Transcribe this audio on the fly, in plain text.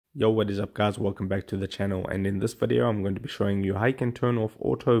Yo, what is up guys, welcome back to the channel, and in this video I'm going to be showing you how you can turn off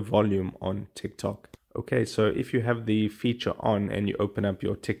auto volume on TikTok. Okay, so if you have the feature on and you open up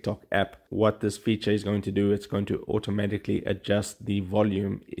your TikTok app, what this feature is going to do, it's going to automatically adjust the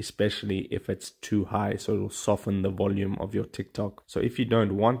volume, especially if it's too high, so it'll soften the volume of your TikTok. So if you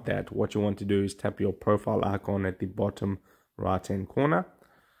don't want that, what you want to do is tap your profile icon at the bottom right hand corner.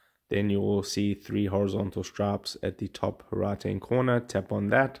 Then you will see 3 horizontal stripes at the top right hand corner. Tap on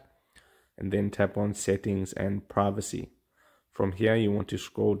that and then tap on settings and privacy. From here you want to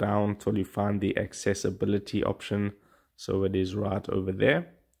scroll down till you find the accessibility option, so it is right over there.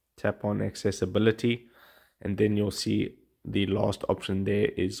 Tap on accessibility and then you'll see the last option there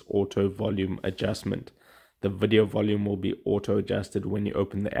is auto volume adjustment. The video volume will be auto adjusted when you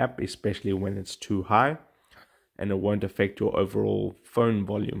open the app, especially when it's too high, and it won't affect your overall phone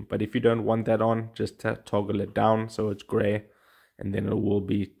volume. But if you don't want that on, just toggle it down so it's gray, and then it will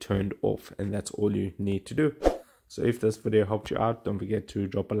be turned off, and that's all you need to do. So if this video helped you out, don't forget to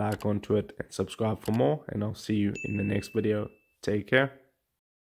drop a like onto it and subscribe for more, and I'll see you in the next video. Take care.